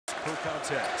per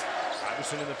contest.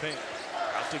 Iverson in the paint.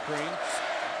 Out to Green.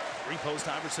 Repost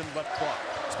Iverson left block.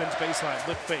 Spins baseline.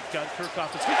 Lift fake. Got Kirk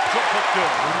off his feet. Jump hook good.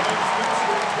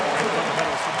 Right from the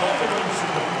pedals for Coleman.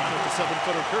 With the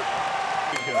 7-footer Kirk.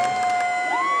 Good.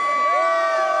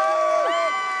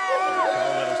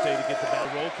 Colorado State to get the ball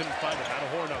roll. Couldn't find it. Out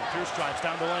of Horno. Pierce drives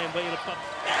down the lane. Lay it up.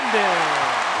 And in.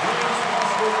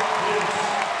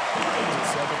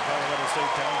 7. Colorado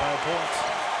State down by a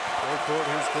point. Full court,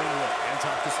 here's Greenwood. Hands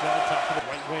off to Snell, top of the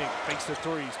right wing. Fakes the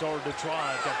three, started to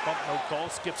drive. Got bump, no call,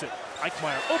 skips it.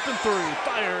 Eichmeyer, open three,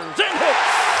 fires, and hits!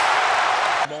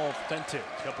 Small Fenton,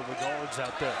 couple of guards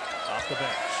out there, off the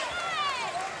bench.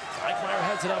 Eichmeyer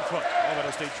heads it up front.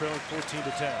 Colorado State trailing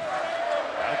 14-10.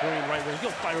 Now Green, right wing,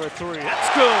 he'll fire a three.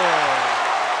 That's good!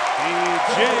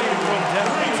 DJ from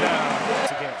downtown.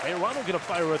 Once again, Mayron gonna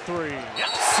fire a three.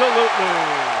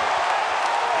 Absolutely!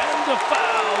 And a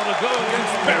foul to go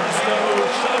against Barstow.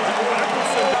 Shot to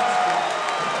Iverson.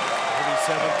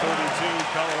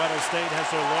 37-32. Colorado State has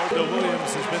their large.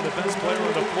 Williams has been the best player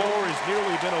on the floor. He's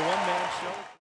nearly been a one-man show.